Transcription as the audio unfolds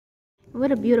What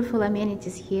a beautiful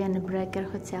amenities here in the Brecker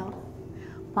Hotel,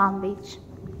 Palm Beach.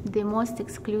 The most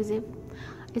exclusive.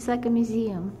 It's like a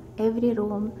museum. Every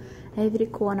room, every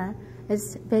corner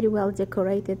is very well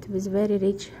decorated with very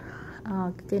rich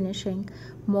finishing,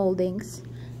 moldings,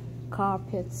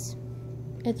 carpets.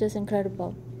 It is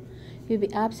incredible. You'll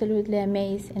be absolutely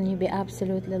amazed and you'll be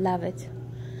absolutely love it.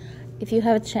 If you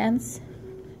have a chance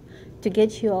to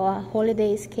get your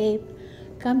holiday escape,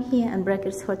 come here in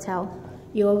Brecker's Hotel.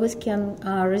 You always can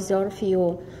reserve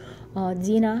your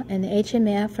dinner in the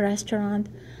HMF restaurant,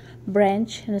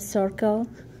 brunch in a circle,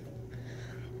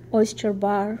 oyster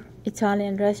bar,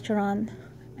 Italian restaurant,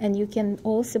 and you can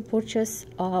also purchase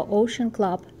Ocean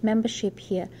Club membership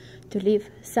here to live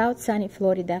South Sunny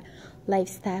Florida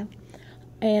lifestyle.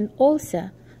 And also,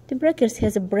 the Breckers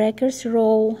has a Breckers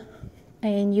Row,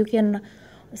 and you can,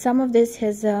 some of this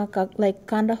has like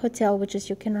condo hotel, which is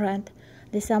you can rent.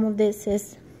 Some of this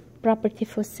is property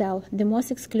for sale. The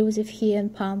most exclusive here in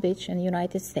Palm Beach in the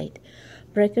United States,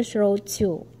 Breckers Road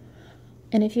 2.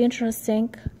 And if you're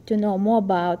interested to know more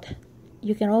about,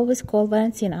 you can always call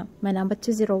Valentina. My number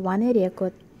 201 area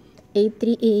code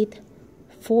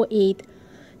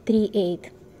 838-4838.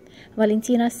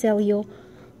 Valentina sell you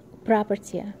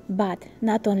property, but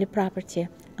not only property.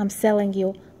 I'm selling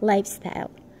you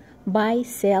lifestyle. Buy,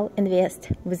 sell,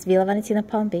 invest with Villa Valentina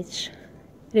Palm Beach.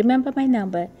 Remember my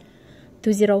number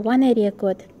 201 area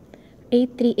code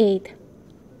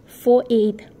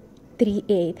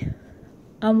 838-4838.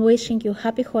 I'm wishing you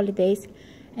happy holidays,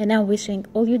 and I'm wishing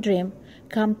all your dreams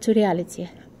come to reality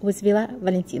with Villa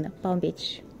Valentina Palm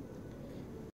Beach.